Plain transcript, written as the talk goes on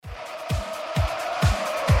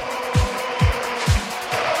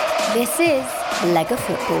This is Lega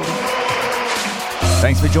Football.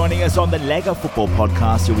 Thanks for joining us on the Lega Football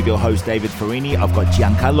Podcast. You're with your host, David Farini. I've got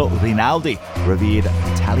Giancarlo Rinaldi, revered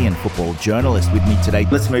Italian football journalist, with me today.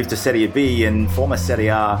 Let's move to Serie B, and former Serie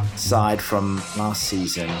A side from last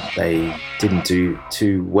season. They didn't do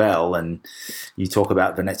too well, and you talk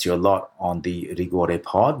about Venezia a lot on the Rigore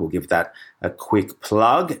Pod. We'll give that a quick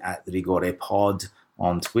plug at Rigore Pod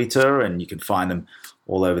on Twitter, and you can find them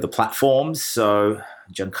all over the platforms. So,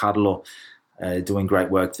 Giancarlo, doing great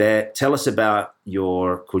work there. Tell us about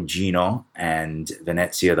your Cugino and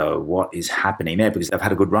Venezia, though. What is happening there? Because they've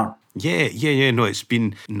had a good run. Yeah. No, it's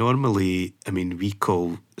been normally, we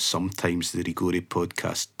call sometimes the Rigore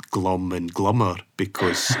podcast Glum and Glummer,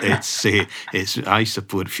 because it's I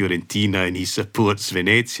support Fiorentina and he supports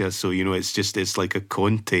Venezia. So, it's like a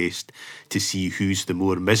contest to see who's the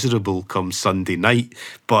more miserable come Sunday night.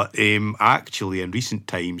 But actually, in recent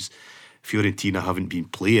times, Fiorentina haven't been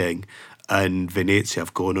playing, and Venezia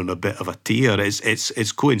have gone on a bit of a tear.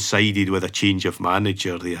 It's coincided with a change of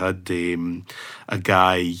manager. They had a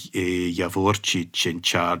guy, Javorcic, in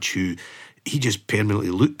charge, who he just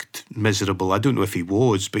permanently looked miserable. I don't know if he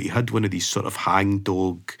was, but he had one of these sort of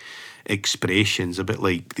hangdog expressions, a bit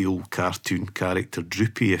like the old cartoon character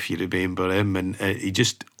Droopy, if you remember him, and he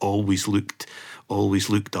just always looked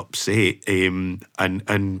upset. And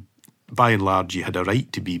by and large, he had a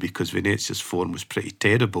right to be, because Venezia's form was pretty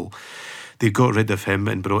terrible. They got rid of him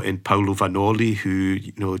and brought in Paolo Vanoli, who,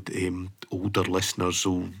 older listeners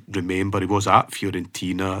will remember. He was at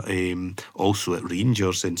Fiorentina, also at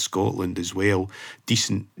Rangers in Scotland as well.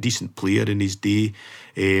 Decent player in his day,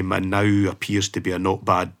 and now appears to be a not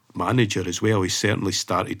bad manager as well. He certainly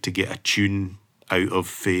started to get a tune out of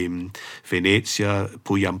Venezia.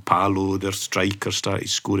 Poyampalo, their striker, started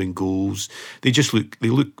scoring goals. They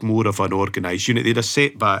look more of an organised unit. They had a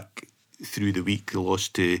setback through the week. They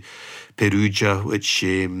lost to Perugia, which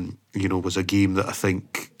was a game that I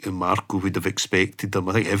think Marco would have expected them.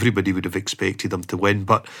 I think everybody would have expected them to win.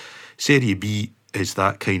 But Serie B is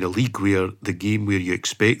that kind of league where the game where you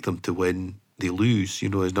expect them to win, they lose.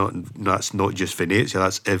 That's not just Venezia,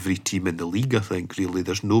 that's every team in the league, I think, really.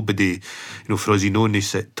 There's nobody,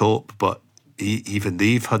 Frosinone at top, but even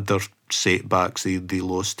they've had their setbacks. They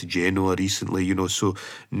lost to Genoa recently, so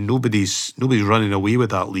nobody's running away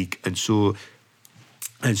with that league. And so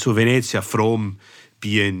Venezia, from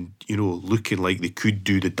being, looking like they could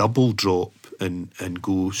do the double drop and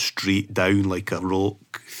go straight down like a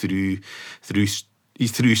rock through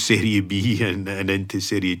Serie B and into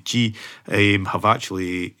Serie G, have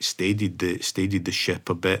actually steadied the ship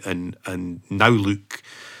a bit and now look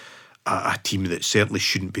at a team that certainly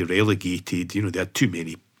shouldn't be relegated. They had too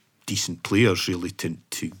many decent players really to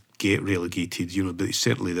get relegated. But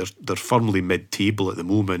certainly they're firmly mid-table at the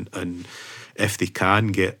moment, and if they can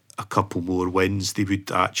get a couple more wins, they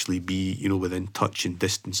would actually be, within touch and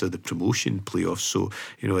distance of the promotion playoffs. So,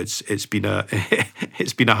 it's been a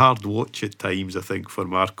it's been a hard watch at times, I think, for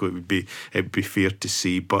Marco. It would be fair to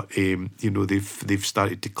say, but they've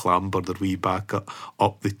started to clamber their way back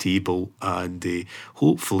up the table, and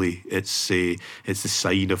hopefully it's the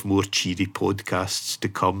sign of more cheery podcasts to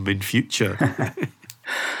come in future.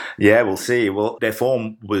 Yeah, we'll see. Well, their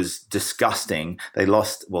form was disgusting. They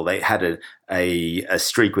had a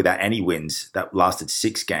streak without any wins that lasted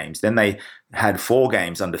 6 games. Then they had 4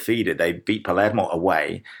 games undefeated. They beat Palermo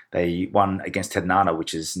away. They won against Ternana,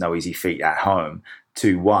 which is no easy feat, at home,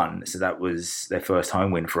 2-1. So that was their first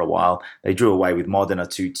home win for a while. They drew away with Modena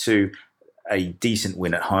 2-2. A decent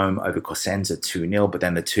win at home over Cosenza 2-0, but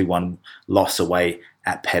then the 2-1 loss away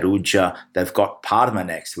at Perugia. They've got Parma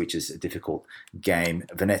next, which is a difficult game.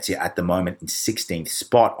 Venezia at the moment in 16th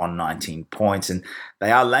spot on 19 points, and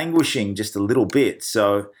they are languishing just a little bit.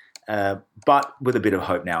 So, but with a bit of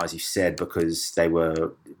hope now, as you said, because they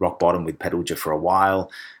were rock bottom with Perugia for a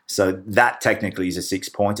while. So that technically is a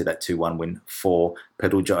 6-pointer, that 2-1 win for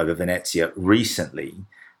Perugia over Venezia recently.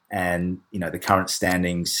 And, the current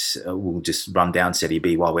standings, we'll just run down Serie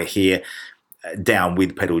B while we're here. Down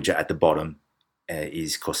with Perugia at the bottom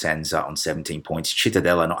is Cosenza on 17 points.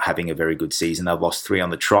 Cittadella not having a very good season. They've lost 3 on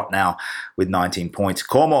the trot now with 19 points.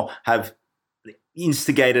 Como have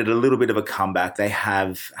instigated a little bit of a comeback. They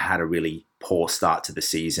have had a really poor start to the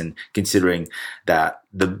season, considering that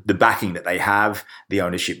the backing that they have, the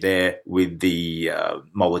ownership there with the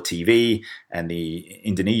Mola TV and the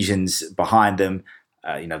Indonesians behind them.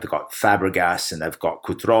 They've got Fabregas and they've got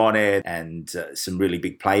Cutrone and some really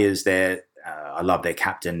big players there. I love their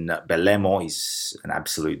captain, Bellemo. He's an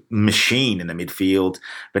absolute machine in the midfield.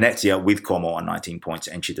 Venezia with Como on 19 points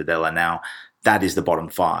and Cittadella now. That is the bottom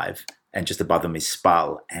 5. And just above them is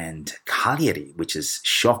Spal and Cagliari, which is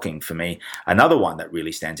shocking for me. Another one that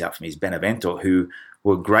really stands out for me is Benevento, who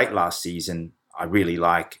were great last season. I really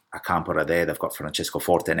like Acampora there. They've got Francesco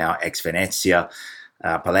Forte now, ex-Venezia.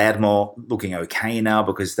 Palermo looking okay now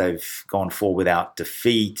because they've gone 4 without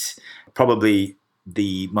defeat. Probably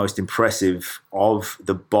the most impressive of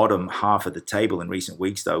the bottom half of the table in recent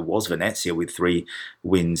weeks, though, was Venezia with 3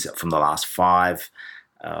 wins from the last 5.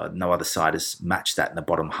 No other side has matched that in the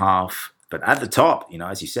bottom half. But at the top,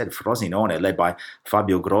 as you said, Frosinone, led by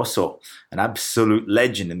Fabio Grosso, an absolute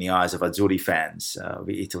legend in the eyes of Azzurri fans,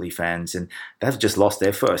 the Italy fans. And they've just lost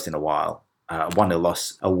their first in a while. 1-0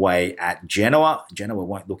 loss away at Genoa. Genoa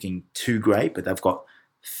weren't looking too great, but they've got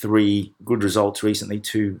 3 good results recently,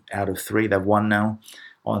 2 out of 3. They've won now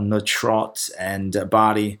on the trot. And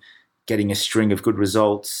Bari getting a string of good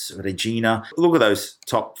results. Regina. Look at those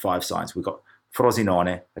top 5 sides. We've got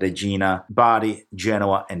Frosinone, Regina, Bari,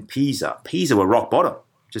 Genoa, and Pisa. Pisa were rock bottom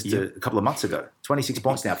just a couple of months ago. 26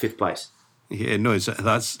 points now, 5th place. Yeah, no,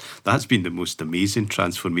 that's been the most amazing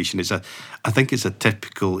transformation. I think it's a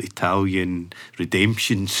typical Italian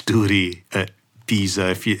redemption story at Pisa.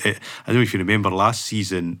 I don't know if you remember last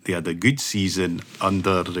season, they had a good season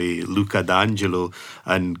under Luca D'Angelo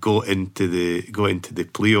and got into the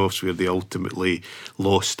playoffs where they ultimately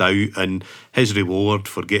lost out. And his reward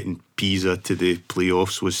for getting Pisa to the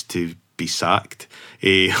playoffs was to be sacked.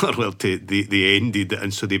 They ended,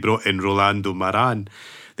 and so they brought in Rolando Maran.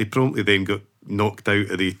 They promptly then got knocked out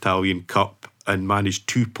of the Italian Cup and managed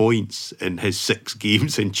 2 points in his 6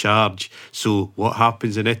 games in charge. So what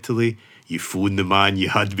happens in Italy? You phone the man you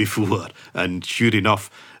had before. And sure enough,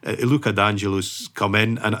 Luca D'Angelo's come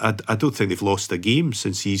in, and I don't think they've lost a game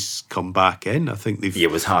since he's come back in. I think they've... Yeah,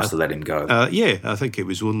 it was harsh to let him go. I think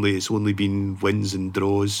it's only been wins and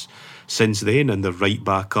draws since then, and they're right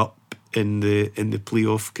back up in the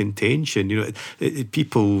playoff contention.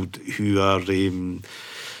 People who are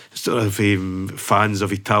fans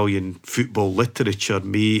of Italian football literature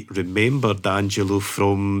may remember D'Angelo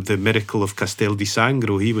from the miracle of Castel di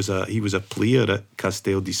Sangro. He was a player at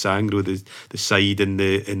Castel di Sangro, the side in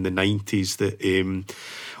the 90s that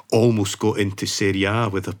almost got into Serie A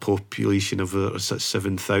with a population of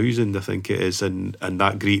 7,000, I think it is, and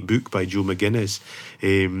that great book by Joe McGuinness.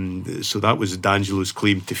 So that was D'Angelo's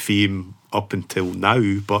claim to fame up until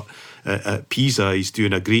now. But at Pisa, he's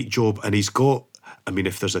doing a great job, and he's got...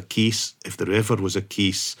 if there ever was a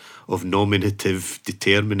case of nominative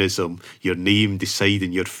determinism, your name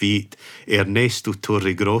deciding your fate, Ernesto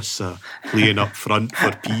Torregrossa playing up front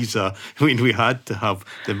for Pisa. We had to have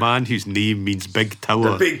the man whose name means Big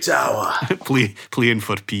Tower. The Big Tower. playing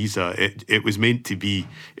for Pisa. It was meant to be.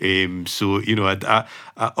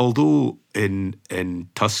 Although in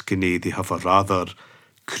Tuscany they have a rather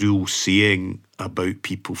cruel saying about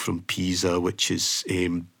people from Pisa, which is...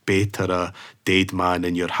 better a dead man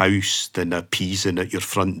in your house than a Pisan at your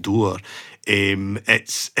front door.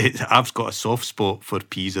 I've got a soft spot for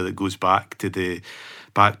Pisa that goes back to the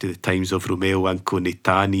times of Romeo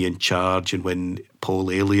Anconetani in charge, and when Paul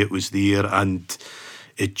Elliott was there, and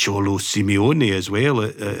Cholo Simeone as well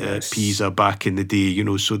at Pisa back in the day.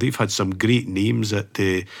 So they've had some great names at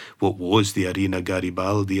what was the Arena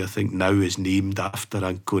Garibaldi. I think now is named after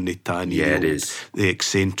Anconetani. Yeah, it is. The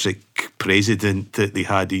eccentric president that they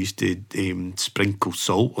had, who used to sprinkle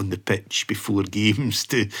salt on the pitch before games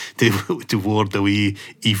to ward away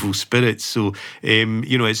evil spirits. So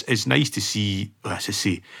it's nice to see. As I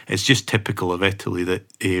say, it's just typical of Italy that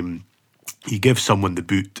you give someone the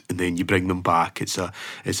boot and then you bring them back. It's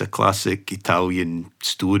a classic Italian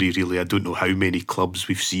story, really. I don't know how many clubs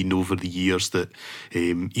we've seen over the years that,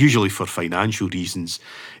 usually for financial reasons,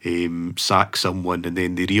 sack someone and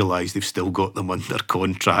then they realise they've still got them under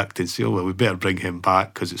contract and say, oh, well, we better bring him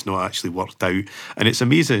back because it's not actually worked out. And it's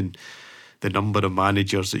amazing the number of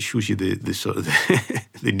managers. It shows you the sort of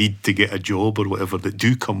the need to get a job or whatever that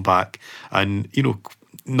do come back. And,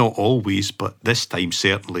 not always, but this time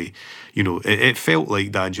certainly, it felt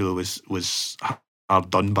like D'Angelo was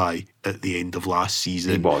hard done by at the end of last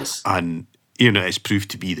season. He was. And, it's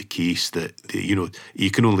proved to be the case that,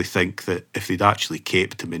 you can only think that if they'd actually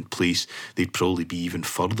kept him in place, they'd probably be even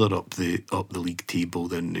further up the league table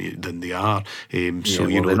than they are. They're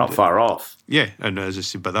not far off. Yeah, and as I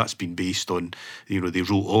said, but that's been based on, they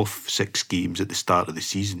wrote off 6 games at the start of the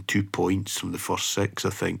season, 2 points from the first 6, I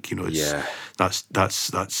think. That's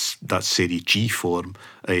Serie G form.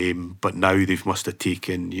 But now they must have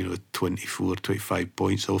taken 24, 25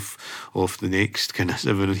 points off the next kind of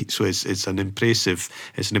 7. So it's an impressive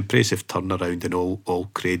turnaround, and all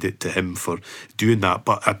credit to him for doing that.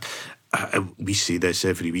 But we say this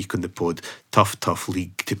every week on the pod, tough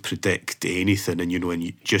league to predict anything. And, and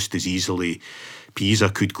you, just as easily, Pisa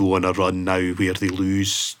could go on a run now where they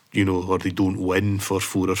lose, or they don't win for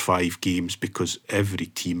 4 or 5 games, because every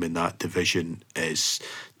team in that division is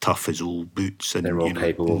tough as old boots, and they're all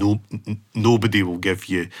capable. Nobody will give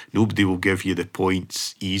you the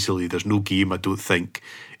points easily. There's no game, I don't think,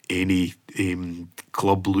 any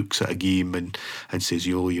club looks at a game and says,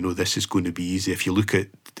 this is going to be easy. If you look at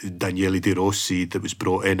Daniele De Rossi that was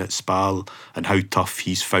brought in at Spal and how tough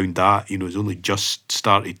he's found that, he's only just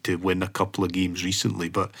started to win a couple of games recently,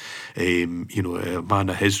 but a man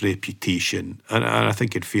of his reputation, and I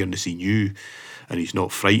think in fairness he knew, and he's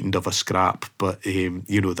not frightened of a scrap, but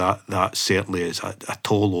that certainly is a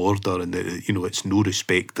tall order, and it's no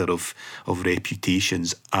respecter of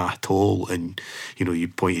reputations at all. And you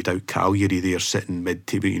pointed out Cagliari there sitting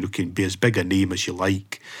mid-table, can be as big a name as you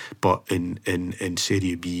like, but in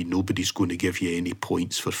Serie B nobody's going to give you any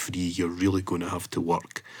points for free. You're really going to have to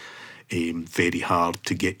work very hard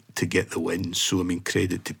to get the wins. So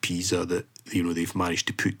credit to Pisa that they've managed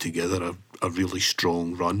to put together a really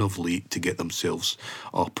strong run of late to get themselves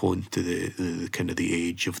up onto the kind of the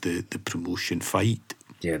edge of the promotion fight.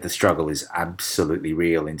 Yeah, the struggle is absolutely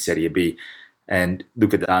real in Serie B. And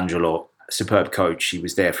look at D'Angelo, superb coach. He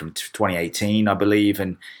was there from 2018, I believe,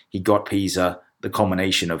 and he got Pisa the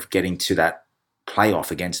culmination of getting to that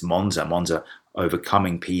playoff against Monza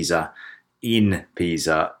overcoming Pisa in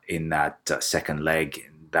that second leg.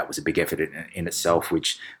 That was a big effort in itself,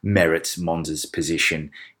 which merits Monza's position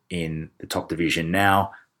in the top division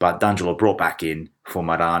now. But D'Angelo brought back in for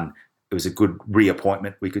Maran. It was a good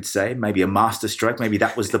reappointment, we could say. Maybe a masterstroke. Maybe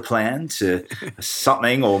that was the plan to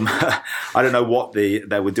something, or I don't know what they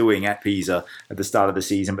were doing at Pisa at the start of the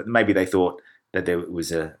season, but maybe they thought that it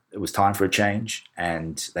was time for a change,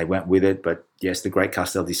 and they went with it. But yes, the great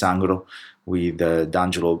Castel di Sangro with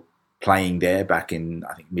D'Angelo playing there back in,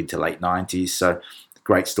 I think, mid to late 90s. So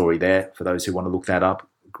great story there for those who want to look that up.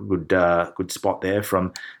 Good spot there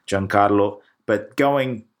from Giancarlo. But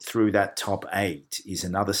going through that top 8 is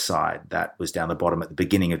another side that was down the bottom at the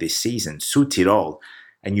beginning of this season, Südtirol.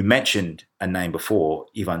 And you mentioned a name before,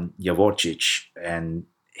 Ivan Javorcic, and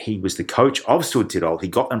he was the coach of Südtirol. He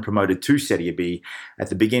got them promoted to Serie B at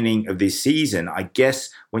the beginning of this season. I guess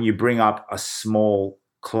when you bring up a small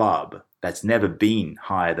club that's never been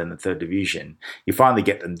higher than the third division, you finally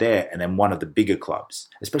get them there, and then one of the bigger clubs,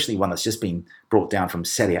 especially one that's just been brought down from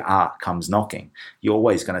Serie A, comes knocking. You're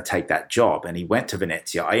always going to take that job. And he went to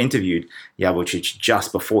Venezia. I interviewed Javorcic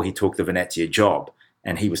just before he took the Venezia job,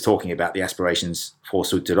 and he was talking about the aspirations for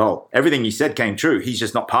Südtirol. Everything he said came true. He's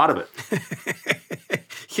just not part of it.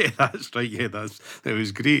 Yeah, that's right. Yeah, it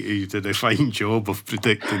was great. He did a fine job of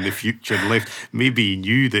predicting the future and left. Maybe he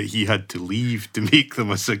knew that he had to leave to make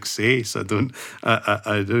them a success. I don't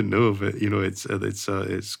know, but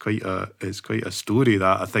it's quite a story,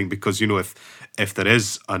 that, I think, because if there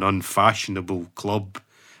is an unfashionable club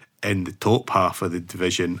in the top half of the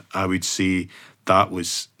division, I would say that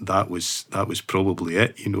was probably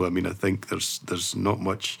it. I think there's not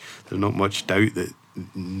much doubt that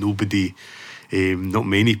nobody. Not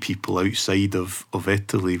many people outside of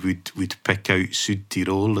Italy would pick out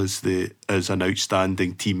Südtirol as an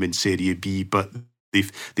outstanding team in Serie B, but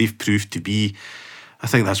they've proved to be, I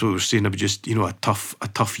think that's what we're saying about just a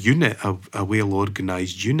tough unit, a well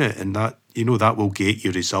organised unit, and that that will get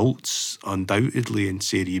you results undoubtedly in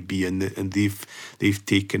Serie B, and they've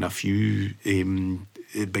taken a few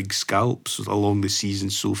big scalps along the season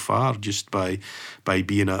so far just by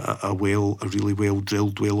being a really well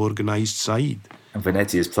drilled, well organised side. And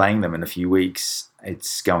Venezia is playing them in a few weeks.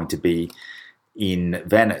 It's going to be in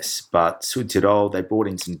Venice, but Südtirol, they brought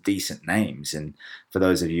in some decent names. And for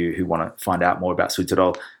those of you who want to find out more about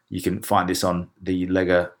Südtirol, you can find this on the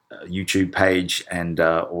Lega YouTube page, and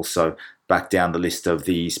also back down the list of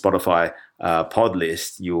the Spotify pod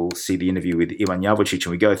list, you'll see the interview with Ivan Javorcic,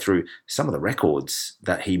 and we go through some of the records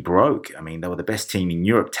that he broke. I mean, they were the best team in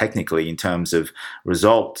Europe technically in terms of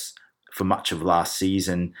results for much of last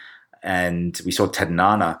season. And we saw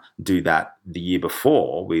Ternana do that the year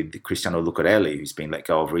before with Cristiano Lucarelli, who's been let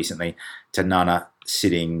go of recently. Ternana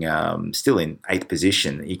sitting still in 8th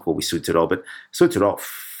position, equal with Südtirol. But Südtirol,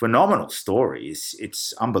 phenomenal story.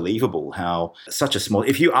 It's unbelievable how such a small...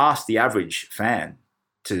 If you ask the average fan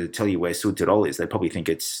to tell you where Südtirol is, they probably think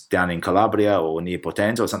it's down in Calabria or near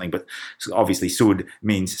Potenza or something. But obviously Sud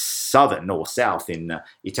means southern or south in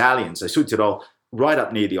Italian. So Südtirol, right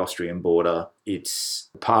up near the Austrian border. It's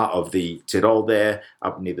part of the Tyrol there,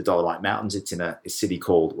 up near the Dolomite Mountains. It's in a city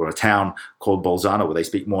called, or a town called Bolzano, where they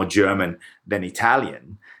speak more German than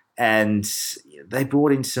Italian. And they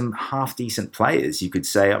brought in some half-decent players, you could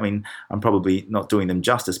say. I mean, I'm probably not doing them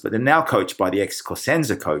justice, but they're now coached by the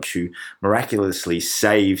ex-Cosenza coach who miraculously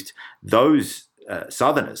saved those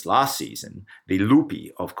Southerners last season, the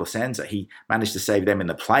Lupi of Cosenza. He managed to save them in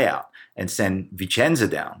the playout and send Vicenza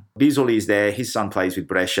down. Bisoli is there. His son plays with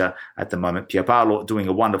Brescia at the moment. Pierpaolo doing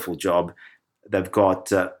a wonderful job. They've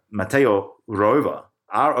got Matteo Rover,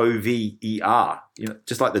 Rover,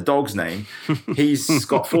 just like the dog's name. He's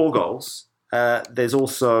got 4 goals. There's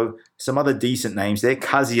also some other decent names there.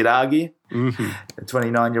 Casiraghi, a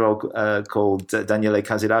 29-year-old called Daniele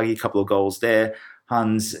Casiraghi, a couple of goals there.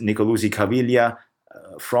 Hans Nicolussi Caviglia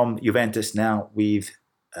from Juventus now with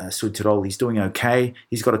Südtirol. He's doing okay.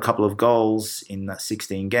 He's got a couple of goals in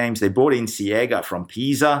 16 games. They brought in Siega from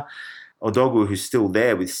Pisa. Odogu, who's still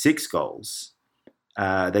there with 6 goals.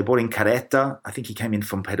 They brought in Caretta. I think he came in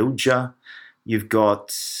from Perugia. You've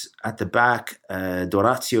got at the back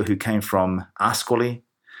Dorazio, who came from Ascoli.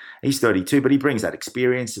 He's 32, but he brings that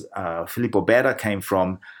experience. Filippo Berra came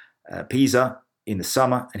from Pisa in the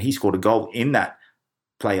summer, and he scored a goal in that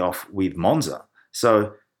playoff with Monza.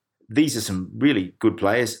 So these are some really good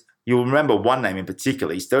players. You'll remember one name in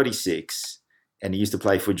particular. He's 36, and he used to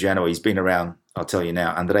play for Genoa. He's been around, I'll tell you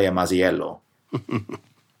now, Andrea Masiello.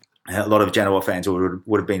 A lot of Genoa fans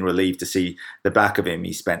would have been relieved to see the back of him.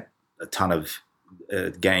 He spent a ton of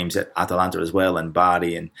games at Atalanta as well, and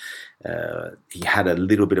Bari, and he had a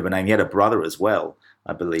little bit of a name. He had a brother as well,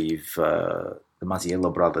 I believe, the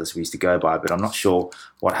Masiello brothers who used to go by, but I'm not sure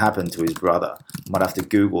what happened to his brother. Might have to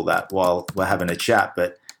Google that while we're having a chat.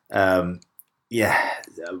 But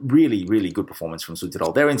really, really good performance from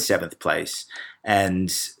Südtirol. They're in 7th place, and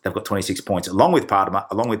they've got 26 points, along with Parma,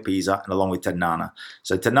 along with Pisa, and along with Ternana.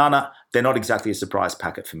 So Ternana, they're not exactly a surprise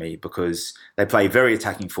packet for me because they play very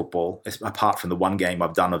attacking football, apart from the one game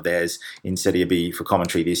I've done of theirs in Serie B for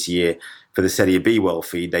commentary this year. For the Serie B World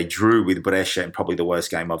Feed, they drew with Brescia in probably the worst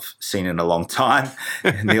game I've seen in a long time.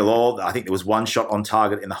 0-0. I think there was one shot on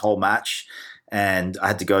target in the whole match. And I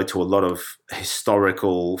had to go to a lot of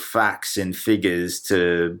historical facts and figures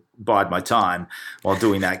to bide my time while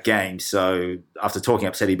doing that game. So after talking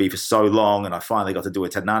up Serie B for so long, and I finally got to do a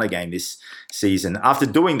Ternana game this season, after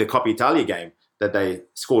doing the Coppa Italia game that they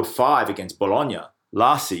scored 5 against Bologna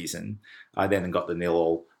last season, I then got the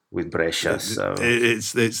 0-0 with Brescia. So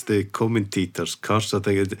it's the commentator's curse. I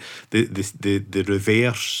think the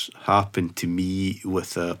reverse happened to me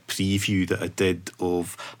with a preview that I did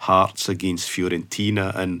of Hearts against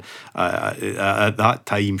Fiorentina, and at that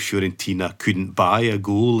time Fiorentina couldn't buy a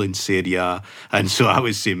goal in Serie A, and so I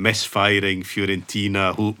was saying misfiring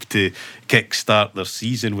Fiorentina hope to kickstart their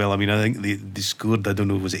season. Well, I mean, I think they scored, I don't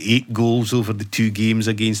know, was it 8 goals over the 2 games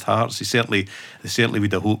against Hearts? They certainly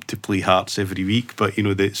would have hoped to play Hearts every week, but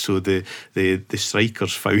so the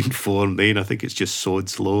strikers found form then. I think it's just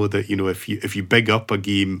sod's law that, if you big up a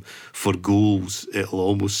game for goals, it'll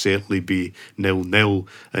almost certainly be 0-0,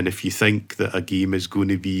 and if you think that a game is going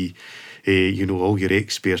to be all your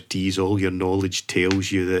expertise, all your knowledge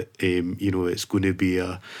tells you that it's going to be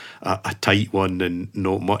a tight one and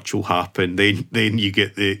not much will happen, then you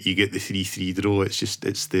get the 3-3 draw.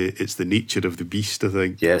 It's the nature of the beast, I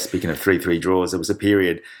think. Yeah, speaking of 3-3 draws, there was a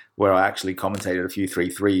period where I actually commentated a few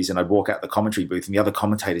 3-3s, and I'd walk out the commentary booth and the other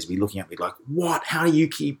commentators would be looking at me like, what? How do you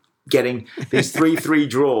keep getting these 3-3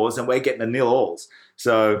 draws and we're getting the 0-0s?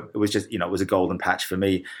 So it was just, it was a golden patch for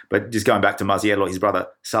me. But just going back to Masiello, his brother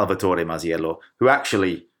Salvatore Masiello, who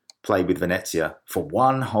actually played with Venezia for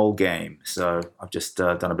 1 whole game. So I've just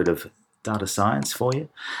done a bit of data science for you.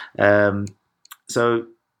 So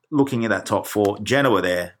looking at that top 4, Genoa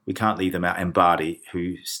there, we can't leave them out. And Bari,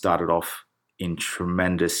 who started off in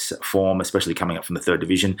tremendous form, especially coming up from the 3rd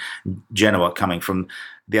division. Genoa coming from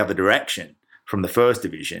the other direction, from the 1st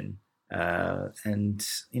division. And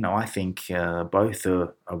I think both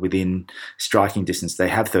are within striking distance. They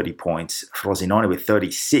have 30 points. Frosinone with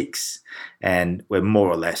 36. And we're more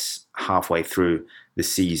or less halfway through the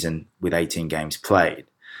season with 18 games played.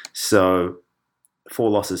 So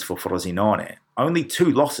 4 losses for Frosinone. Only 2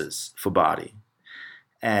 losses for Bari.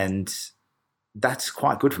 And that's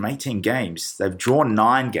quite good from 18 games. They've drawn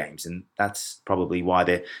 9 games, and that's probably why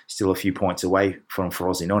they're still a few points away from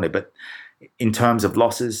Frosinone. But in terms of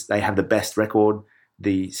losses, they have the best record,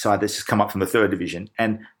 the side that's just come up from the 3rd division,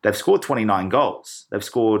 and they've scored 29 goals. They've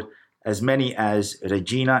scored as many as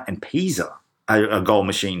Regina and Pisa, a goal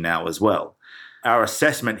machine now as well. Our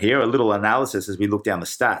assessment here, a little analysis as we look down the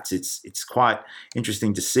stats, it's quite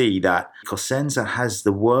interesting to see that Cosenza has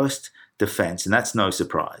the worst defence, and that's no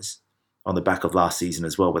surprise, on the back of last season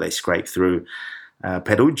as well, where they scraped through.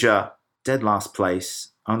 Perugia, dead last place,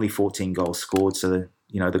 only 14 goals scored, so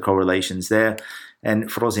the correlations there. And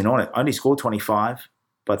Frosinone only scored 25,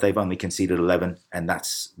 but they've only conceded 11, and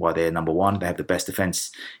that's why they're number one. They have the best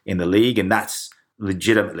defense in the league, and that's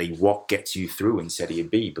legitimately what gets you through in Serie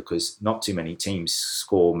B, because not too many teams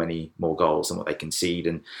score many more goals than what they concede,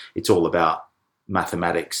 and it's all about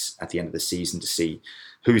mathematics at the end of the season to see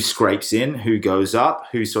who scrapes in, who goes up,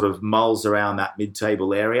 who sort of mulls around that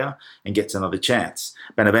mid-table area and gets another chance.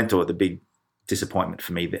 Benevento are the big disappointment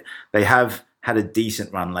for me. They have had a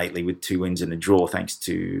decent run lately with 2 wins and a draw, thanks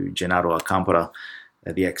to Gennaro Alcampora,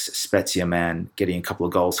 the ex-Spezia man, getting a couple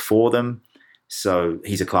of goals for them. So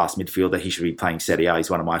he's a class midfielder. He should be playing Serie A. He's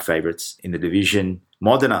one of my favourites in the division.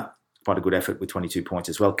 Modena, quite a good effort with 22 points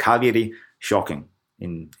as well. Cagliari, shocking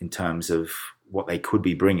in terms of what they could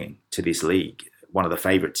be bringing to this league. One of the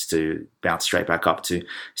favourites to bounce straight back up to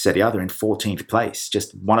Serie A. They're in 14th place,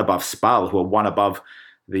 just one above Spal, who are one above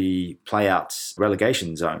the play-outs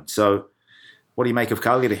relegation zone. So what do you make of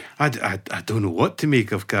Cagliari? I don't know what to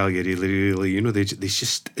make of Cagliari, really. They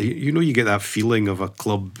just, you get that feeling of a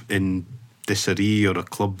club in the Serie or a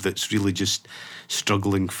club that's really just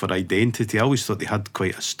struggling for identity. I always thought they had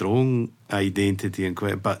quite a strong identity,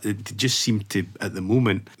 but it just seemed to, at the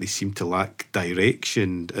moment, they seem to lack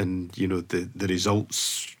direction, and the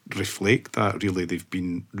results reflect that. Really, they've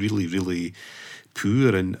been really, really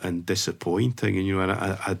poor and disappointing, and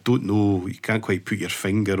I don't know. You can't quite put your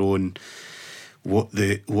finger on what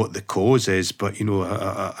the cause is, but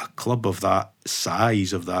a club of that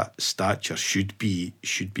size, of that stature, should be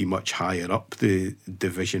much higher up the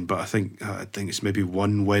division. But I think it's maybe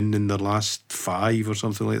 1 win in their last 5 or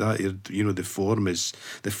something like that. The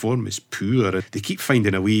form is poor. They keep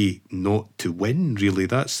finding a way not to win. Really,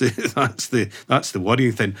 that's the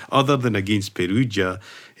worrying thing. Other than against Perugia,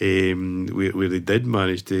 where they did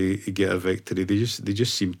manage to get a victory, they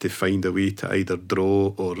just seem to find a way to either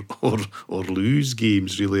draw or lose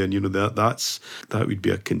games, really, and that would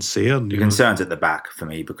be a concern. The concerns at the back for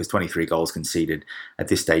me, because 23 goals conceded at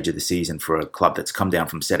this stage of the season for a club that's come down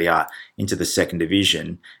from Serie A into the second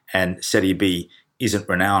division, and Serie B isn't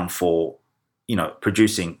renowned for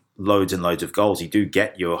producing loads and loads of goals. You do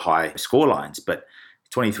get your high score lines, but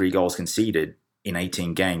 23 goals conceded in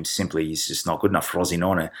 18 games simply is just not good enough.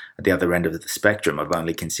 Frosinone at the other end of the spectrum have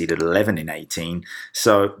only conceded 11 in 18.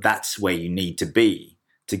 So that's where you need to be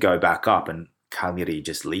to go back up. And Cagliari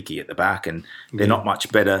just leaky at the back, and they're not much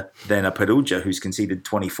better than a Perugia who's conceded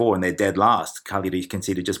 24 and they're dead last. Cagliari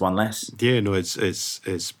conceded just 1 less. Yeah, no,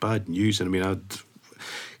 it's bad news. And I mean, I'd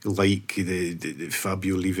like the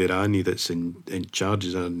Fabio Liverani that's in charge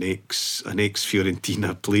as an ex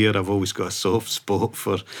Fiorentina player. I've always got a soft spot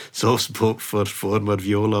for former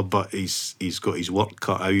Viola, but he's got his work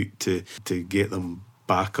cut out to get them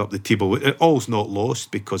back up the table. All's not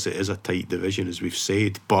lost, because it is a tight division, as we've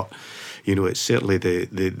said, but it's certainly the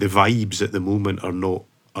vibes at the moment are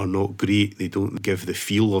not great. They don't give the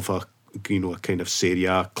feel of a kind of Serie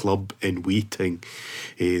A club in waiting.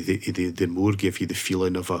 They more give you the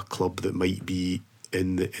feeling of a club that might be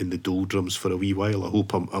in the doldrums for a wee while. I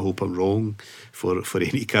hope I'm wrong for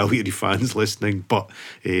any Cagliari fans listening, but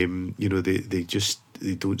they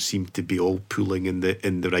don't seem to be all pulling in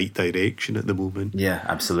the right direction at the moment. Yeah,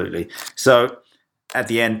 absolutely. So at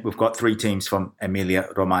the end, we've got 3 teams from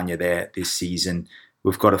Emilia-Romagna there this season.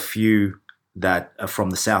 We've got a few that are from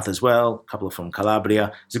the south as well, a couple are from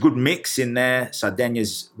Calabria. There's a good mix in there.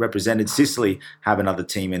 Sardinia's represented. Sicily have another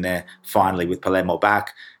team in there, finally, with Palermo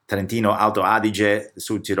back. Trentino, Alto Adige, the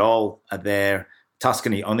Sud Tirol are there.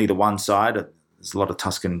 Tuscany, only the one side. There's a lot of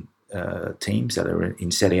Tuscan teams that are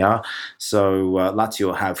in Serie A. So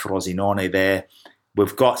Lazio have Frosinone there.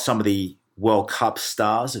 We've got some of the World Cup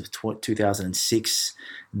stars of 2006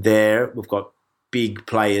 there. We've got big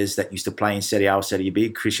players that used to play in Serie A or Serie B.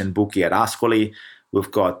 Christian Bucchi at Ascoli.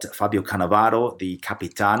 We've got Fabio Cannavaro, the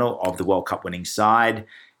capitano of the World Cup winning side.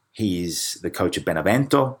 He's the coach of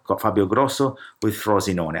Benevento. Got Fabio Grosso with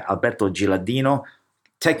Frosinone. Alberto Gilardino,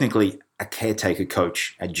 technically a caretaker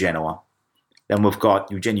coach at Genoa. Then we've got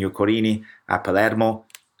Eugenio Corini at Palermo,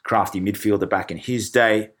 crafty midfielder back in his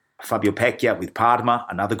day. Fabio Pecchia with Parma,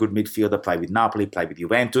 another good midfielder, played with Napoli, played with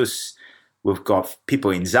Juventus. We've got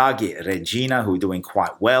Pippo Inzaghi at Regina, who are doing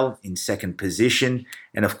quite well in second position.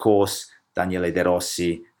 And of course, Daniele De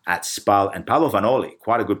Rossi at Spal, and Paolo Vanoli,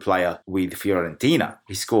 quite a good player with Fiorentina.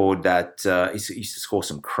 He scored that. He used to score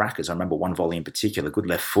some crackers. I remember one volley in particular, good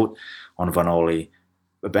left foot on Vanoli,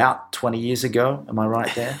 about 20 years ago. Am I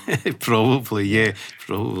right there? Probably, yeah.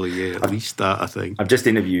 At least that, I think. I've just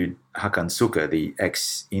interviewed Hakan Suka, the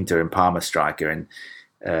ex-Inter and Parma striker, and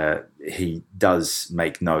he does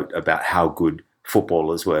make note about how good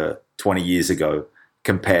footballers were 20 years ago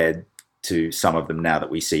compared to some of them now that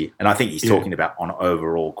we see. And I think he's talking about on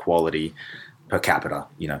overall quality per capita,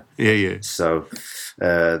 Yeah. So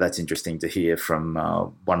that's interesting to hear from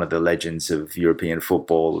one of the legends of European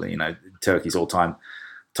football, Turkey's all-time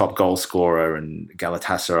top goal scorer and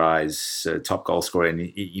Galatasaray's top goal scorer. And,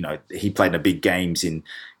 he played in the big games in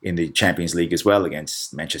the Champions League as well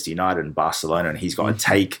against Manchester United and Barcelona. And he's got a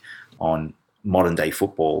take on modern day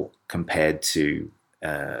football compared to,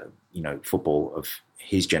 football of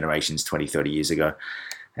his generations 20, 30 years ago.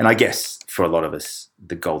 And I guess for a lot of us,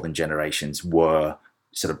 the golden generations were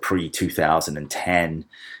sort of pre-2010.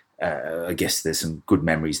 I guess there's some good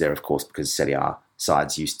memories there, of course, because Serie A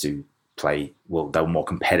sides used to play, well, they were more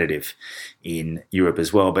competitive in Europe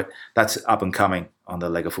as well. But that's up and coming on the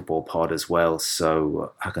Lega Football pod as well.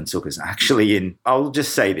 So Hakan Suka's actually I'll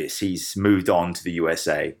just say this, he's moved on to the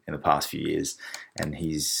USA in the past few years and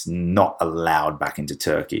he's not allowed back into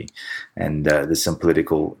Turkey. And there's some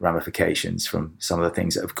political ramifications from some of the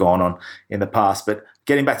things that have gone on in the past. But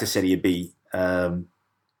getting back to Serie B,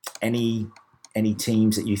 any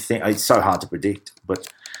teams that you think, it's so hard to predict, but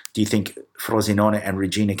do you think Frosinone and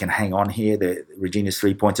Regina can hang on here? Regina's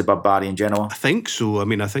 3 points above Bari and Genoa? I think so. I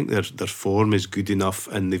mean, I think their form is good enough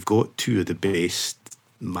and they've got two of the best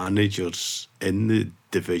managers in the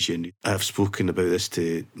division. I've spoken about this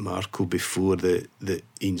to Marco before, that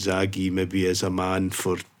Inzaghi maybe as a man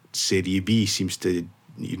for Serie B seems to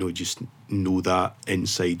just know that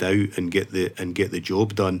inside out and get the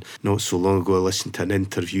job done. Not so long ago I listened to an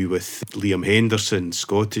interview with Liam Henderson,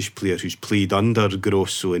 Scottish player who's played under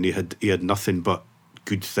Grosso, and he had nothing but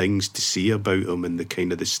good things to say about him and the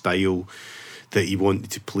kind of the style that he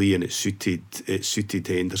wanted to play, and it suited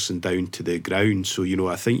Henderson down to the ground. So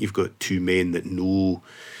I think you've got two men that know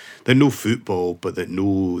football, but that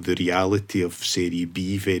know the reality of Serie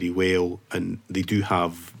B very well, and they do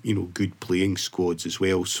have good playing squads as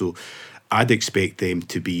well. So I'd expect them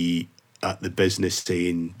to be at the business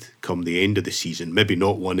end come the end of the season. Maybe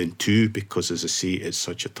not 1 and 2 because, as I say, it's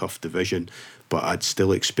such a tough division. But I'd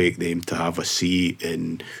still expect them to have a say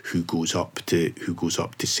in who goes up to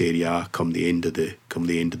Serie A come the end of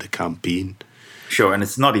the campaign. Sure, and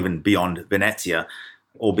it's not even beyond Venezia,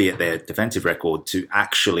 albeit their defensive record, to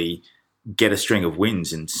actually get a string of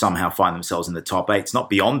wins and somehow find themselves in the top 8. It's not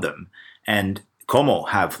beyond them. And Como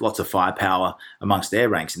have lots of firepower amongst their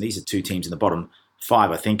ranks, and these are two teams in the bottom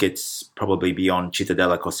 5. I think it's probably beyond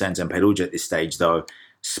Cittadella, Cosenza and Perugia at this stage, though.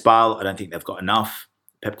 Spal, I don't think they've got enough.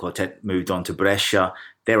 Pep Clotet moved on to Brescia.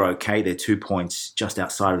 They're okay. They're 2 points just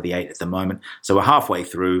outside of the 8 at the moment. So we're halfway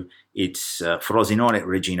through. It's Frosinone,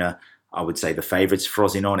 Regina, I would say the favourites.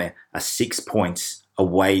 Frosinone are 6 points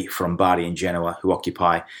away from Bari and Genoa, who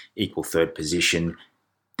occupy equal third position.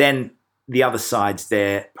 Then the other sides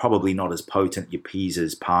there, probably not as potent. Your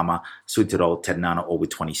Pisas, Parma, Südtirol, Ternana, all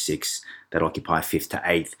with 26 that occupy 5th to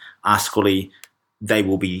 8th. Ascoli, they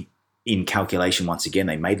will be in calculation once again.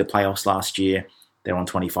 They made the playoffs last year. They're on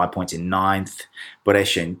 25 points in 9th.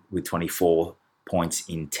 Brescia with 24 points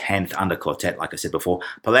in 10th under Clotet, like I said before.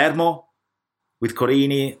 Palermo with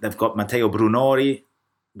Corini. They've got Matteo Brunori.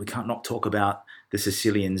 We can't not talk about the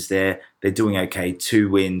Sicilians there. They're doing okay. 2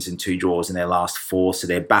 wins and 2 draws in their last 4. So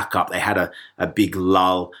they're back up. They had a big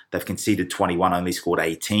lull. They've conceded 21, only scored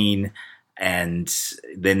 18. And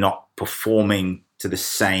they're not performing to the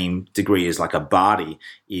same degree as like a Bari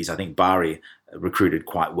is. I think Bari recruited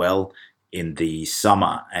quite well in the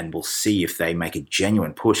summer, and we'll see if they make a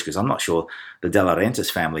genuine push, because I'm not sure the De Laurentiis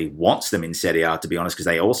family wants them in Serie A, to be honest, because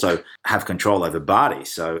they also have control over Bari.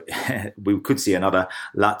 So we could see another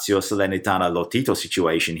Lazio Salernitana Lotito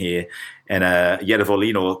situation here, and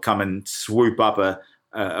Iervolino come and swoop up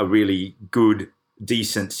a really good,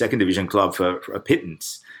 decent second division club for a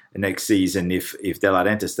pittance next season if De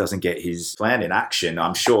Laurentiis doesn't get his plan in action.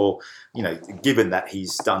 I'm sure, given that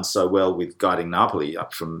he's done so well with guiding Napoli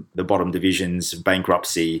up from the bottom divisions,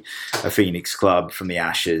 bankruptcy, a Phoenix club from the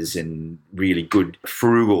ashes, and really good,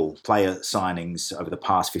 frugal player signings over the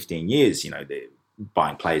past 15 years. They're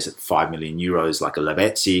buying players at 5 million euros like a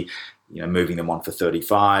Lavezzi, moving them on for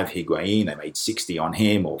 35. Higuain, they made 60 on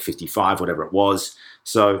him, or 55, whatever it was.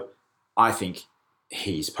 So I think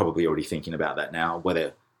he's probably already thinking about that now,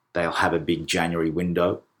 whether they'll have a big January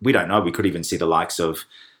window. We don't know. We could even see the likes of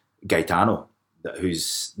Gaetano,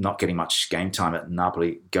 who's not getting much game time at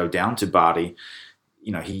Napoli, go down to Bari.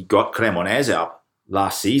 He got Cremonese up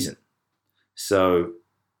last season. So,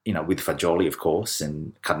 with Fagioli, of course,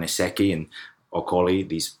 and Carnesecchi and Ocoli,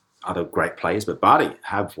 these other great players. But Bari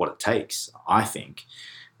have what it takes, I think.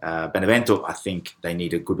 Benevento, I think they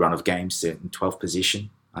need a good run of games in 12th position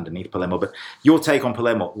underneath Palermo. But your take on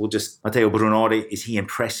Palermo, Matteo Brunori, is he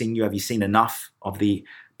impressing you? Have you seen enough of the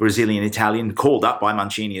Brazilian, Italian, called up by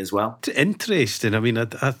Mancini as well. It's interesting. I mean, I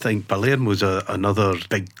think Palermo's another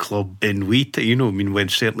big club in weight. When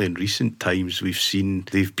certainly in recent times we've seen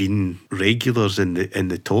they've been regulars in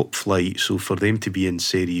the top flight. So for them to be in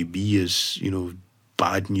Serie B is,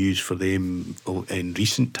 bad news for them in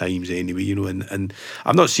recent times anyway, and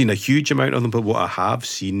I'm not seeing a huge amount of them, but what I have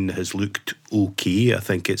seen has looked okay. I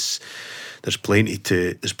think there's plenty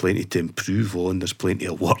to improve on. There's plenty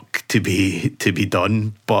of work to be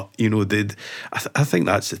done. But I think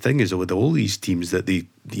that's the thing is with all these teams that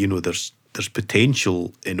there's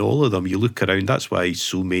potential in all of them. You look around. That's why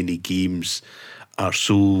so many games are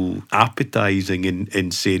so appetising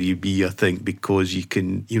in Serie B, I think, because you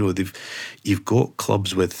can, you've got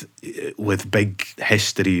clubs with big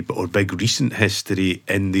history or big recent history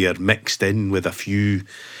in there mixed in with a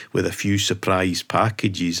few surprise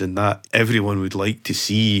packages, and that everyone would like to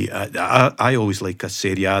see. I always like a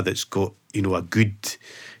Serie A that's got a good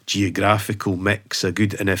geographical mix,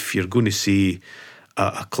 and if you're going to say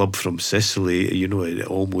a club from Sicily, it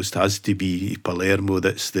almost has to be Palermo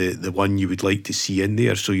that's the one you would like to see in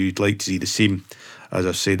there. So you'd like to see the same, as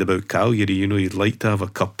I've said about Cagliari, you'd like to have a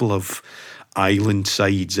couple of island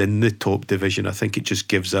sides in the top division. I think it just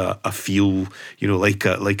gives a feel, like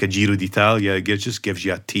a Giro d'Italia. It just gives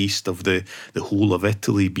you a taste of the whole of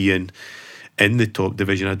Italy being in the top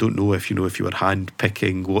division. I don't know if you were hand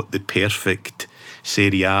picking what the perfect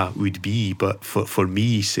Serie A would be, but for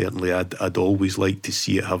me certainly I'd always like to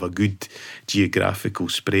see it have a good geographical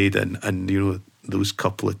spread and those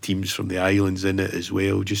couple of teams from the islands in it as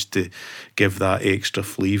well, just to give that extra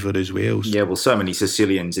flavour as well. Yeah, well, so many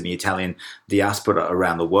Sicilians in the Italian diaspora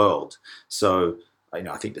around the world. So I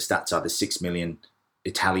think the stats are the 6 million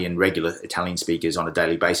regular Italian speakers on a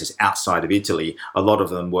daily basis outside of Italy. A lot of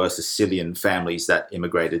them were Sicilian families that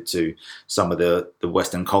immigrated to some of the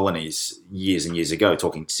Western colonies years and years ago,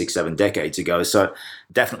 talking 6-7 decades ago. So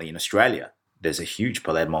definitely in Australia, there's a huge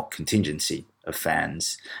Palermo contingency of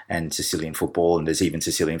fans and Sicilian football, and there's even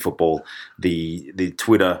Sicilian football, the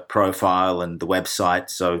Twitter profile and the website.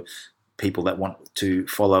 So people that want to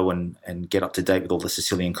follow and get up to date with all the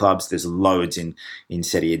Sicilian clubs, there's loads in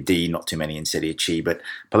Serie D, not too many in Serie C, but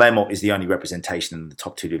Palermo is the only representation in the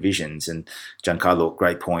top two divisions. And Giancarlo,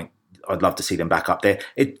 great point. I'd love to see them back up there.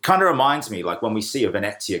 It kind of reminds me, like when we see a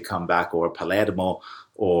Venezia come back or a Palermo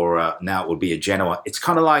or now it would be a Genoa, it's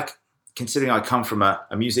kind of like, considering I come from a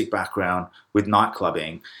music background with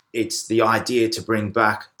nightclubbing, it's the idea to bring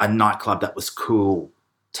back a nightclub that was cool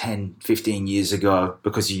 10, 15 years ago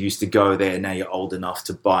because you used to go there. Now you're old enough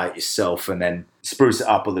to buy it yourself and then spruce it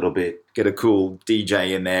up a little bit, get a cool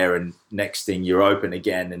DJ in there, and next thing you're open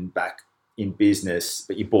again and back in business,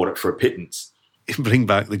 but you bought it for a pittance. Bring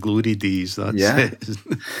back the glory days. That's it.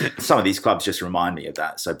 Some of these clubs just remind me of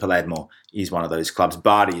that. So Palermo is one of those clubs.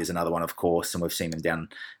 Bari is another one, of course, and we've seen them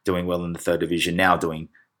doing well in the third division, now doing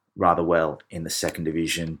rather well in the second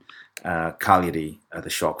division. Cagliari are the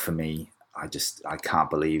shock for me. I can't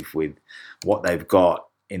believe with what they've got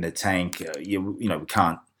in the tank. We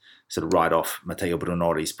can't sort of write off Matteo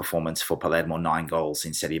Brunori's performance for Palermo, 9 goals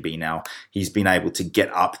in Serie B now. He's been able to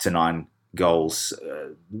get up to 9 goals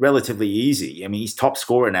relatively easy. I mean, he's top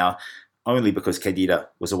scorer now only because Khedira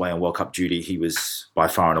was away on World Cup duty. He was by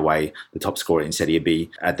far and away the top scorer in Serie B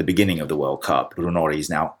at the beginning of the World Cup. Brunori's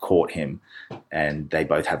now caught him, and they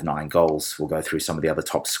both have 9 goals. We'll go through some of the other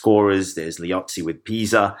top scorers. There's Liozzi with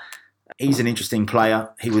Pisa. He's an interesting player.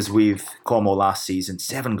 He was with Como last season,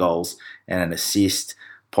 7 goals and an assist.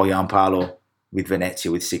 Poyampalo with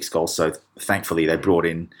Venezia with 6 goals. So thankfully they brought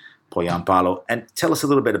in Poyampalo. And tell us a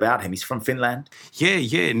little bit about him. He's from Finland.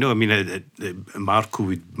 Yeah. No, I mean,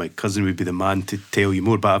 Marco, my cousin, would be the man to tell you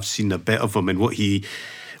more, but I've seen a bit of him, and what he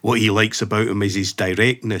likes about him is his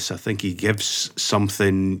directness. I think he gives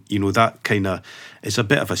something, that kind of, it's a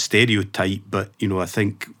bit of a stereotype, but, I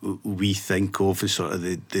think we think of as sort of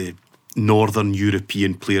the Northern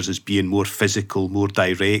European players as being more physical, more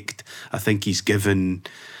direct. I think he's given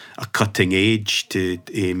a cutting edge to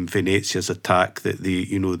Venezia's attack, that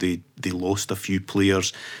they lost a few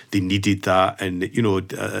players. They needed that, and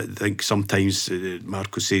I think sometimes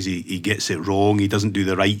Marco says he gets it wrong. He doesn't do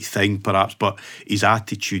the right thing, perhaps, but his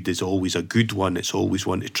attitude is always a good one. It's always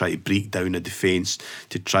one to try to break down a defence,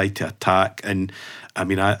 to try to attack. And I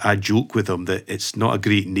mean, I joke with him that it's not a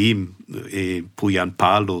great name,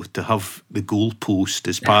 Poyampalo, to have the goalpost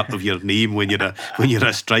as part of your name when you're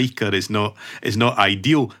a striker is not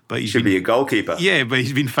ideal. But he should be a goalkeeper. Yeah, but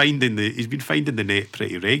he's been finding the net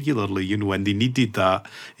pretty regularly. regularly, and they needed that,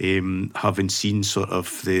 having seen sort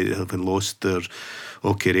of having lost their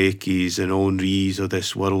Okerekis and Henrys of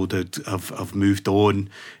this world have moved on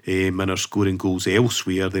and are scoring goals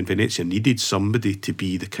elsewhere. Then Venezia needed somebody to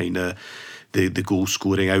be the kind of the goal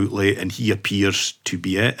scoring outlet, and he appears to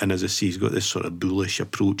be it. And as I say, he's got this sort of bullish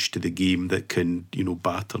approach to the game that can,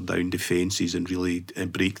 batter down defences and really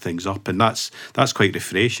break things up. And that's quite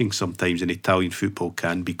refreshing sometimes. And Italian football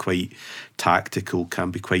can be quite tactical,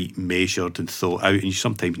 can be quite measured and thought out, and you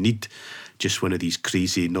sometimes need just one of these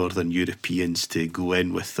crazy Northern Europeans to go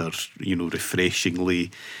in with their, refreshingly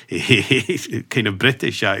kind of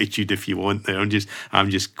British attitude, if you want. I'm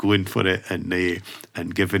just going for it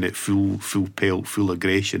and giving it full pelt, full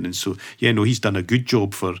aggression. And so, he's done a good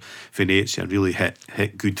job for Venezia and really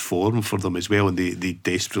hit good form for them as well. And they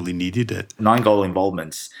desperately needed it. 9 goal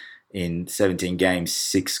involvements in 17 games,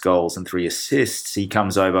 6 goals and 3 assists. He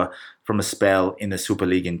comes over from a spell in the Super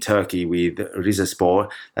League in Turkey with Rizespor.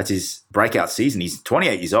 That's his breakout season. He's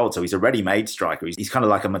 28 years old, so he's a ready-made striker. He's kind of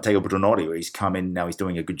like a Matteo Brunori, where he's come in, now he's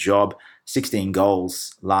doing a good job. 16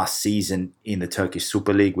 goals last season in the Turkish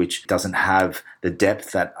Super League, which doesn't have the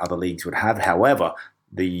depth that other leagues would have. However,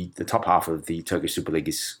 the top half of the Turkish Super League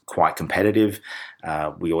is quite competitive.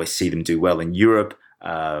 We always see them do well in Europe.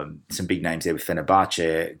 Some big names there with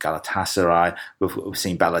Fenerbahce, Galatasaray. We've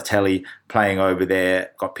seen Balotelli playing over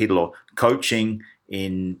there. Got Pirlo coaching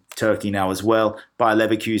in Turkey now as well. Bayer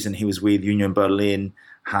Leverkusen, he was with Union Berlin,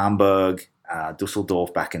 Hamburg,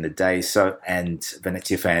 Dusseldorf back in the day. So, and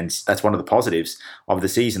Venezia fans, that's one of the positives of the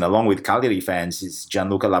season. Along with Cagliari fans, is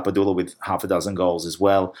Gianluca Lapadula with half a dozen goals as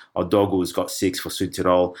well. Odogu's got 6 for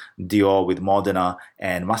Südtirol. Dior with Modena,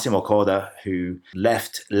 and Massimo Coda, who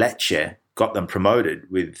left Lecce, got them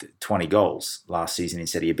promoted with 20 goals last season in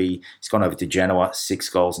Serie B. He's gone over to Genoa, 6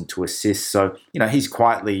 goals and 2 assists. So, he's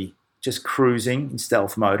quietly just cruising in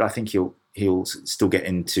stealth mode. I think he'll still get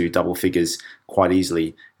into double figures quite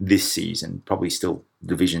easily this season. Probably still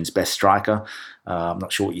division's best striker. I'm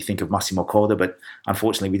not sure what you think of Massimo Coda, but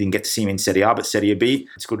unfortunately we didn't get to see him in Serie A, but Serie B,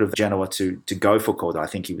 it's good of Genoa to go for Coda. I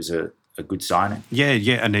think he was a good signing. Yeah,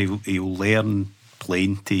 and he'll learn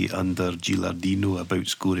plenty under Gilardino about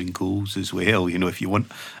scoring goals as well. If you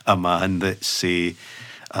want a man that's an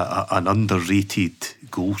underrated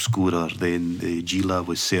goal scorer, then Gila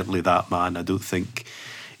was certainly that man. I don't think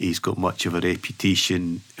he's got much of a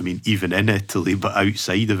reputation, even in Italy, but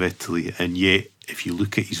outside of Italy. And yet, if you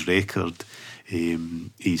look at his record,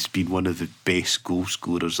 he's been one of the best goal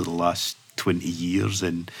scorers of the last 20 years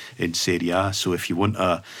in Serie A. So if you want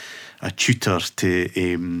a tutor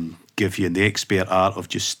to give you the expert art of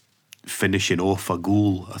just finishing off a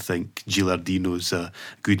goal, I think Gilardino's a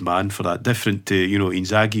good man for that. Different to,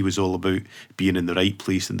 Inzaghi was all about being in the right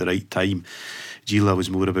place in the right time. Gila was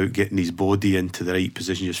more about getting his body into the right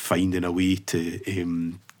position, just finding a way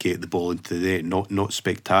to get the ball into the net. Not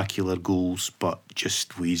spectacular goals, but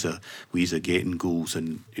just ways of getting goals,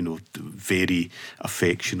 and very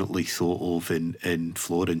affectionately thought of in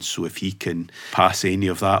Florence. So if he can pass any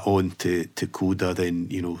of that on to Coda, then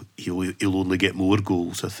he'll only get more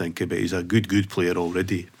goals, I think. But he's a good player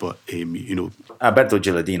already. But Alberto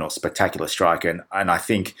Gilardino, spectacular striker, and I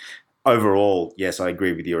think overall, yes, I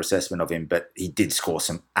agree with your assessment of him, but he did score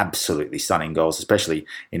some absolutely stunning goals, especially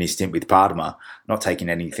in his stint with Parma, not taking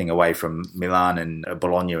anything away from Milan and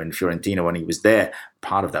Bologna and Fiorentina when he was there.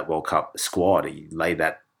 Part of that World Cup squad, he laid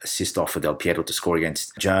that assist off for Del Piero to score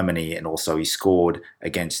against Germany, and also he scored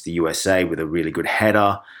against the USA with a really good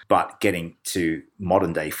header. But getting to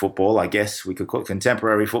modern day football, I guess we could call it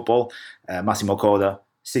contemporary football, Massimo Coda,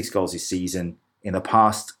 6 goals this season. In the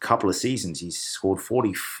past couple of seasons, he's scored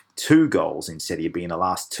 42 goals in Serie B in the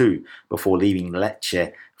last 2 before leaving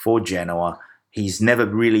Lecce for Genoa. He's never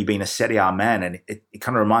really been a Serie A man, and it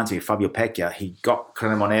kind of reminds me of Fabio Pecchia. He got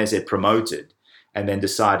Cremonese promoted and then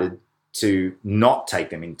decided to not take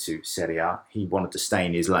them into Serie A. He wanted to stay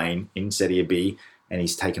in his lane in Serie B, and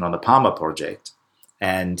he's taken on the Parma project.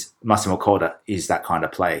 And Massimo Coda is that kind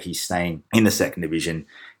of player. He's staying in the second division.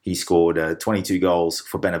 He scored 22 goals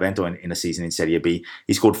for Benevento in a season in Serie B.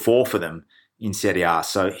 He scored 4 for them in Serie A.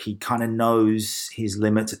 So he kind of knows his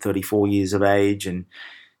limits at 34 years of age. And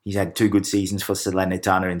he's had 2 good seasons for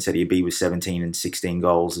Salernitana in Serie B with 17 and 16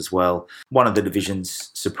 goals as well. One of the division's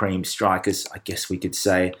supreme strikers, I guess we could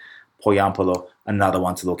say. Poyampolo, another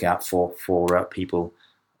one to look out for people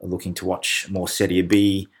looking to watch more Serie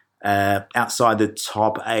B. Outside the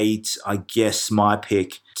top 8, I guess my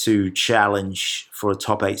pick to challenge for a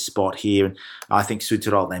top 8 spot here. I think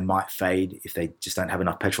Südtirol, they might fade if they just don't have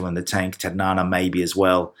enough petrol in the tank. Ternana maybe as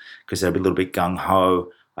well, because they're a little bit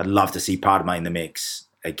gung-ho. I'd love to see Parma in the mix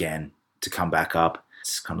again to come back up.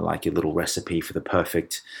 It's kind of like your little recipe for the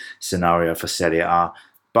perfect scenario for Serie A.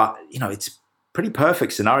 But, it's pretty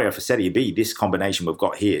perfect scenario for Serie B, this combination we've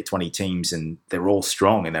got here, 20 teams, and they're all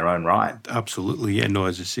strong in their own right. Absolutely, yeah. No,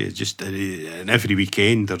 as I say, it's just and every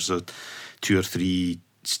weekend there's 2 or 3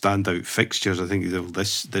 standout fixtures. I think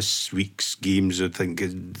this week's games, I think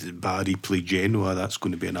Bari play Genoa. That's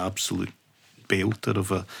going to be an absolute belter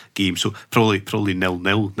of a game. So probably 0-0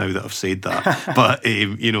 now that I've said that. But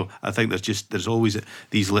I think there's always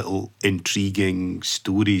these little intriguing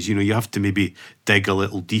stories. You have to maybe dig a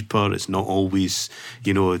little deeper. It's not always,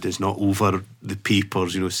 it's not over the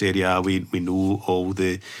papers. Serie A, we know all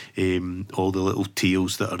the little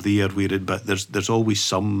tales that are there. But there's always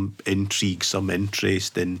some intrigue, some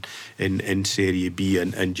interest in Serie B,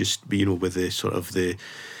 and just with the sort of the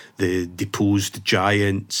deposed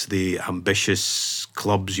giants, the ambitious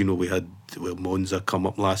clubs. We had Monza come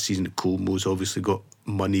up last season. Como's obviously got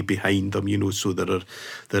money behind them, so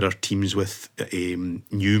there are teams with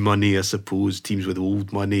new money, I suppose, teams with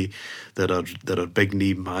old money. There are big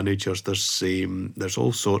name managers. There's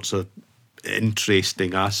all sorts of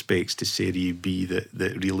interesting aspects to Serie B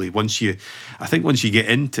that really, once you get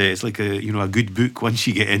into it, it's like a good book. Once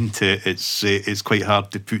you get into it, it's quite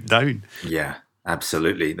hard to put down. Yeah.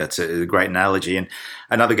 Absolutely. That's a great analogy. And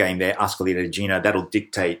another game there, Ascoli Regina,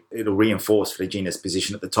 it'll reinforce Regina's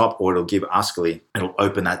position at the top, or it'll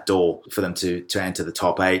open that door for them to enter the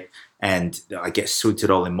top 8. And I guess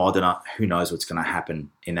Südtirol in Modena, who knows what's going to happen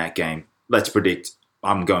in that game. Let's predict.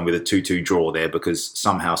 I'm going with a 2-2 draw there, because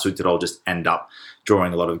somehow Südtirol just end up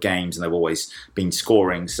drawing a lot of games, and they've always been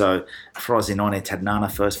scoring. So Frosinone Ternana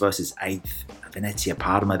first versus 8th. Venezia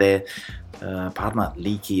Parma there. Parma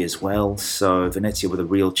leaky as well, so Venezia with a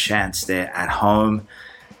real chance there at home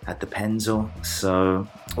at the Penzo. So,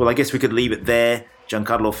 well, I guess we could leave it there,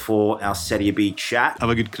 Giancarlo, for our Serie B chat. Have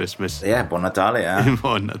a good Christmas. Yeah, Buon Natale. Yeah.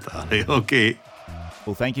 Buon Natale, okay.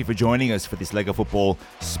 Well, thank you for joining us for this Lega Football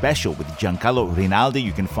special with Giancarlo Rinaldi.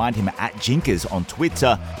 You can find him at Jinkers on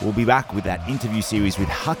Twitter. We'll be back with that interview series with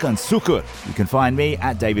Hakan Sukur. You can find me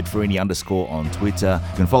at @DavidFarini_ on Twitter.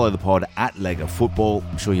 You can follow the pod at Lega Football.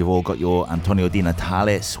 I'm sure you've all got your Antonio Di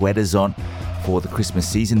Natale sweaters on for the Christmas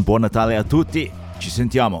season. Buon Natale a tutti. Ci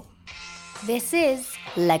sentiamo. This is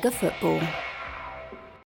Lega Football.